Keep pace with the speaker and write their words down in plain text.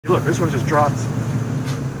Look, this one just dropped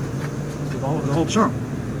the whole chunk.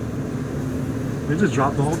 They just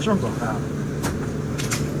dropped the whole chunk off that.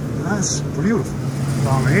 That's beautiful. So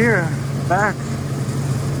I'm here, back.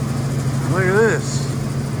 Look at this.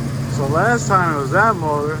 So last time it was that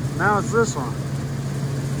motor, now it's this one.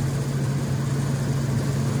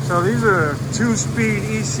 So these are 2-speed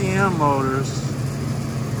ECM motors,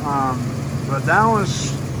 but that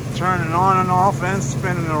one's turning on and off and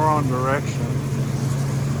spinning the wrong direction.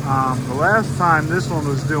 The last time this one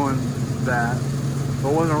was doing that,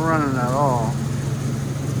 but wasn't running at all.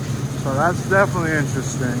 So that's definitely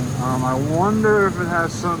interesting. I wonder if it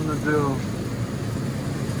has something to do,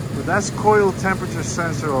 but that's coil temperature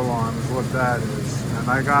sensor alarm is what that is. And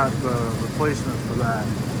I got the replacement for that.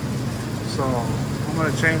 So I'm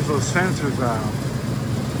gonna change those sensors out.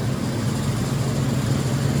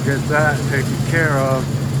 Get that taken care of.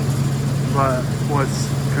 But what's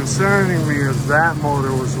concerning me is that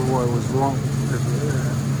motor was what was wrong.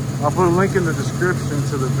 I'll put a link in the description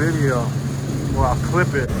to the video where I'll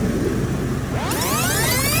clip it.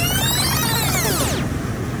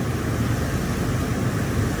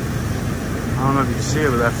 I don't know if you can see it,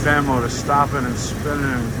 but that fan motor is stopping and spinning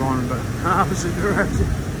and going the opposite direction.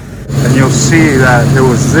 And you'll see that it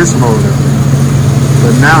was this motor,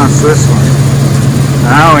 but now it's this one.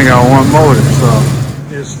 And I only got one motor,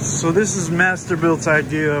 so this is Master Bilts'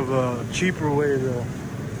 idea of a cheaper way to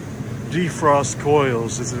defrost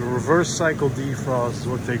coils. It's a reverse cycle defrost is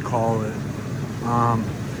what they call it.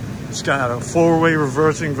 It's got a 4-way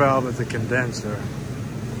reversing valve at the condenser,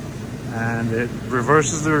 and it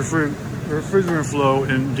reverses the refrigerant flow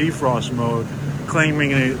in defrost mode,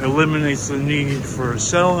 claiming it eliminates the need for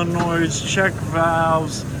solenoids, check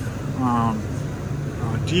valves,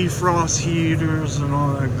 defrost heaters, and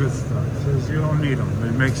all that good stuff. It says you don't need them.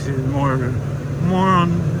 It makes it more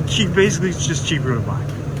cheap. Basically, it's just cheaper to buy.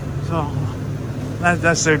 So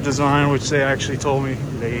that's their design, which they actually told me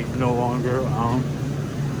they no longer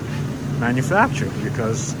manufacture,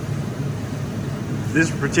 because this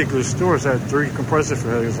particular store has had 3 compressor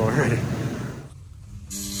failures already.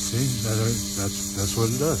 See, that's what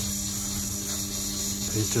it does.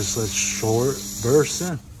 It just lets short bursts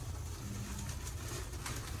in.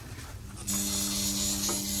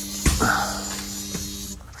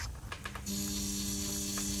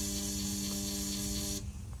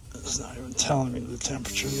 It's not even telling me the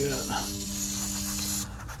temperature yet.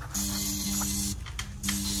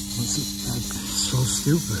 That's so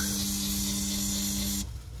stupid.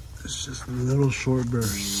 It's just little short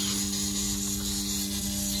bursts.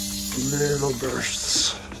 Little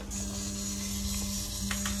bursts.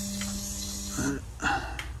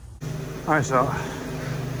 Alright, so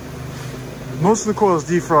most of the coil is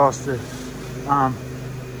defrosted.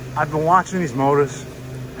 I've been watching these motors,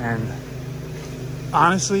 and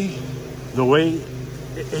honestly, the way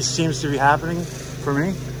it seems to be happening for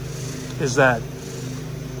me is that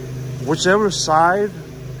whichever side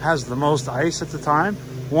has the most ice at the time,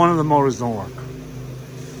 one of the motors don't work,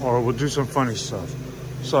 or will do some funny stuff.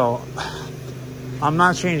 So I'm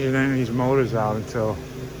not changing any of these motors out until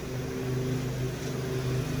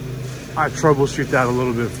I troubleshoot that a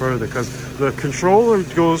little bit further, because the controller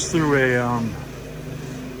goes through a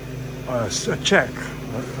check,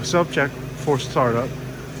 a self-check for startup,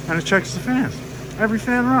 and it checks the fans. Every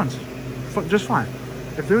fan runs just fine.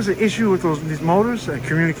 If there's an issue with these motors,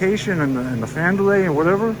 communication and the fan delay and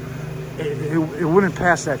whatever, it wouldn't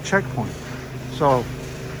pass that checkpoint. So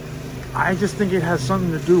I just think it has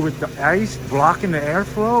something to do with the ice blocking the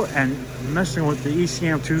airflow and messing with the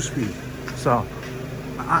ECM 2-speed. So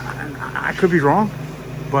I could be wrong,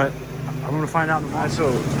 but I'm gonna find out in a moment.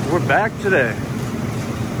 So we're back today.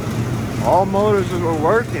 All motors are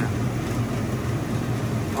working.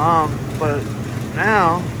 But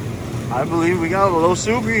now I believe we got a low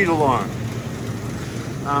superheat alarm.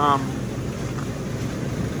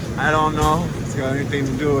 I don't know if it's got anything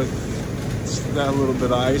to do with that little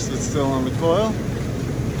bit of ice that's still on the coil,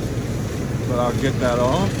 but I'll get that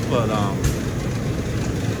off. But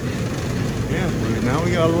yeah, now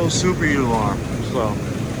we got a little superheat alarm. So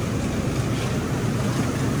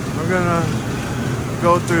we're gonna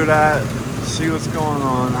go through that, see what's going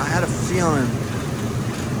on. I had a feeling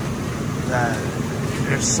that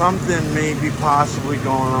there's something maybe possibly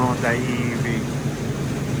going on with that EEV,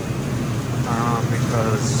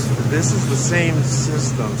 because this is the same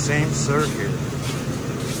system, same circuit,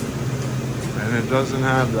 and it doesn't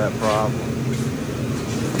have that problem.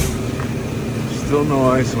 Still no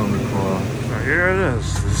ice on the coil. So here it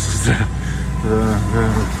is. This is the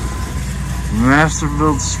Master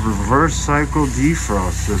Bilts reverse cycle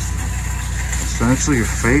defrost system. Essentially a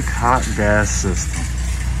fake hot gas system.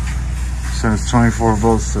 sends 24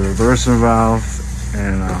 volts to the reversing valve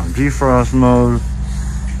in defrost mode,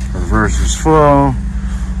 reverses flow,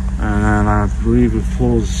 and then I believe it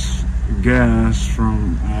pulls gas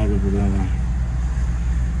from out of the,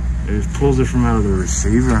 it pulls it from out of the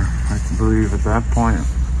receiver, I believe, at that point.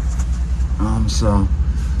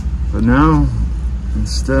 But now,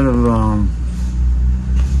 instead of,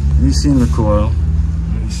 you've seen the coil,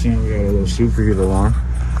 you've seen we got a little superheat alarm,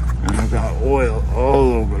 and I've got oil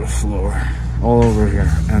all over the floor, all over here.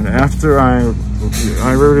 And after I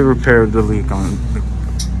already repaired the leak on the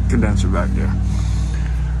condenser back there.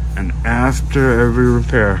 And after every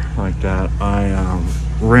repair like that, I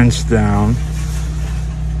rinse down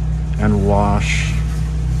and wash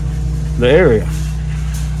the area.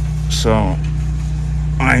 So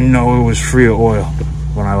I know it was free of oil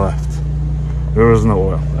when I left. There was no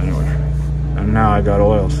oil anywhere. And now I got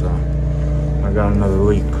oil, so I got another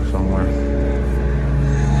leak somewhere.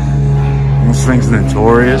 This thing's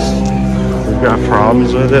notorious. We've got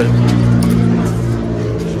problems with it.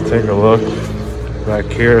 So take a look back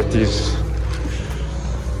here at these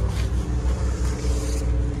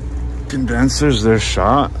condensers. They're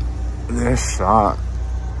shot. They're shot.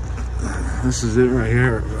 This is it right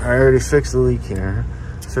here. I already fixed the leak here.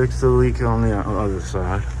 Fixed the leak on the other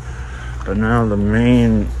side. But now the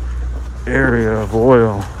main area of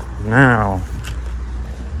oil now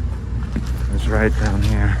is right down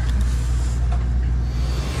here.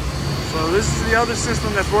 So this is the other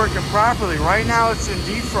system that's working properly. Right now it's in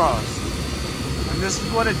defrost. And this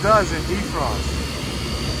is what it does in defrost.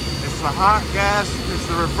 It's the hot gas, it's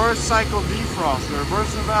the reverse cycle defrost. The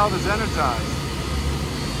reversing valve is energized.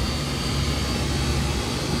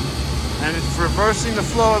 And it's reversing the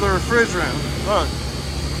flow of the refrigerant. Look.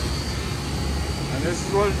 And this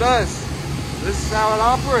is what it does. This is how it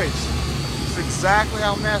operates. It's exactly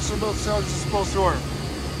how Master Bilts cells is supposed to work.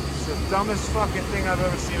 It's the dumbest fucking thing I've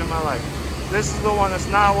ever seen in my life. This is the one that's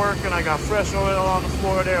not working. I got fresh oil on the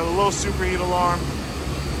floor there, a low superheat alarm.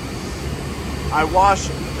 I wash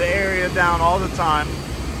the area down all the time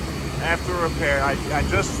after repair. I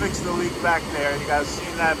just fixed the leak back there. You guys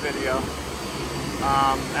seen that video.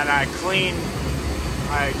 And I cleaned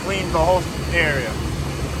the whole area.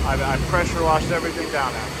 I pressure washed everything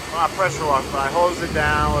down there. Well, not pressure washed, but I hosed it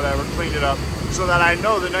down, whatever, cleaned it up, so that I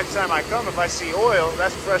know the next time I come, if I see oil,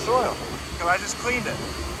 that's fresh oil, because I just cleaned it.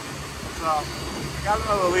 So, I got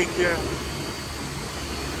another leak here.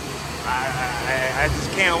 I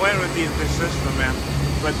just can't win with this system, man.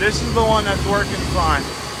 But this is the one that's working fine,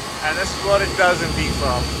 and this is what it does in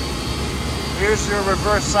defrost. Here's your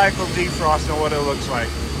reverse cycle defrost and what it looks like.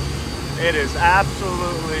 It is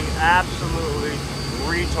absolutely, absolutely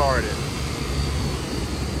retarded.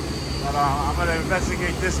 But I'm going to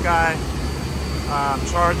investigate this guy,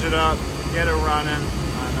 charge it up, get it running,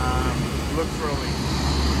 and look for a leak.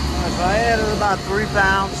 So I added about 3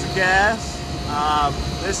 pounds of gas.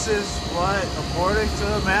 This is what, according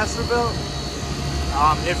to Master Bilt,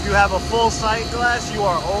 if you have a full sight glass, you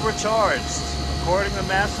are overcharged, according to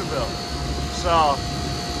Master Bilt. So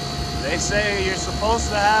they say you're supposed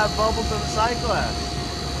to have bubbles in the sight glass.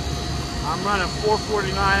 I'm running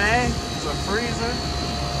 449A. It's a freezer.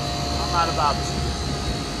 I'm at about,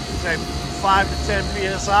 say, 5 to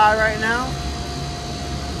 10 psi right now.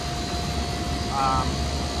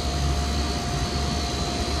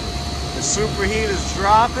 The superheat is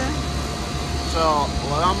dropping. So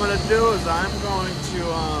what I'm going to do is I'm going to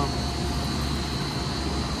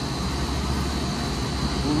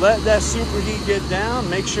let that superheat get down,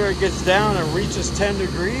 make sure it gets down and reaches 10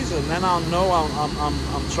 degrees, and then I'll know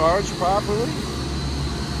I'm charged properly.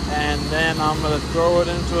 And then I'm going to throw it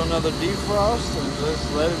into another defrost and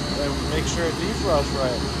just let it, and make sure it defrosts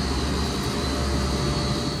right.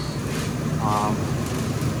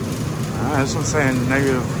 This one's saying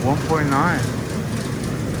negative 1.9.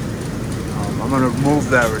 I'm going to move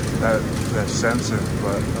that sensor,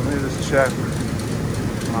 but let me just check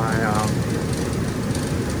my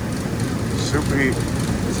superheat.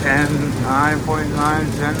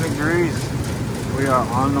 9.9, 10 degrees. We are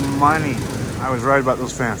on the money. I was right about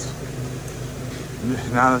those fans.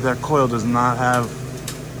 Now that coil does not have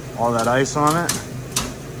all that ice on it,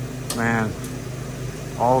 man,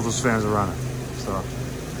 all of those fans are running. So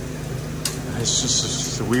it's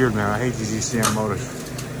just weird, man. I hate these ECM motors.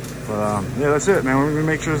 But yeah, that's it, man. We're gonna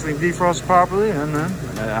make sure this thing defrosts properly, and then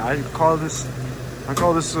I call this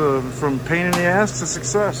from pain in the ass to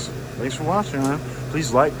success. Thanks for watching, man.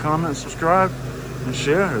 Please like, comment, subscribe, and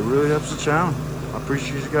share. It really helps the channel. I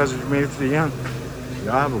appreciate you guys if you made it to the end.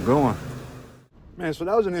 Y'all have a good one. Man, so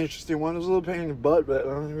that was an interesting one. It was a little pain in the butt, but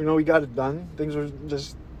you know, we got it done. Things were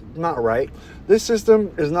just not right. This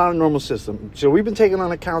system is not a normal system. So we've been taking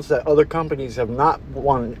on accounts that other companies have not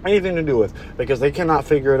wanted anything to do with because they cannot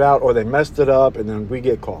figure it out or they messed it up, and then we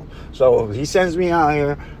get called. So he sends me out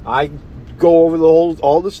here. I go over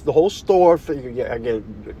the whole store. I get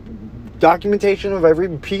documentation of every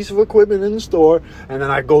piece of equipment in the store, and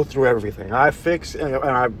then I go through everything. I fix and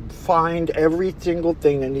I find every single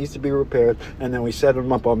thing that needs to be repaired, and then we set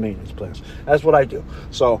them up on maintenance plans. That's what I do.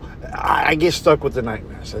 So I get stuck with the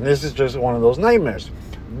nightmares, and this is just one of those nightmares.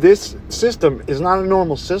 This system is not a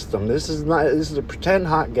normal system. This is a pretend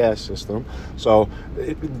hot gas system. So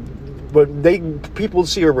but people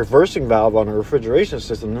see a reversing valve on a refrigeration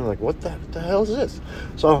system, and they're like, what the hell is this?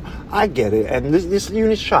 So I get it, and this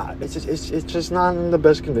unit's shot. It's just not in the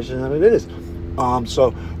best condition that it is.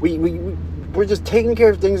 So we're just taking care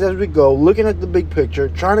of things as we go, looking at the big picture,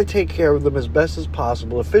 trying to take care of them as best as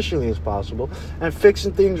possible, efficiently as possible, and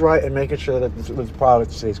fixing things right and making sure that the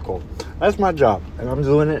product stays cold. That's my job, and I'm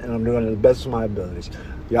doing it, and I'm doing it to the best of my abilities.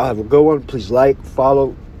 Y'all have a good one. Please like,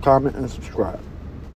 follow, comment, and subscribe.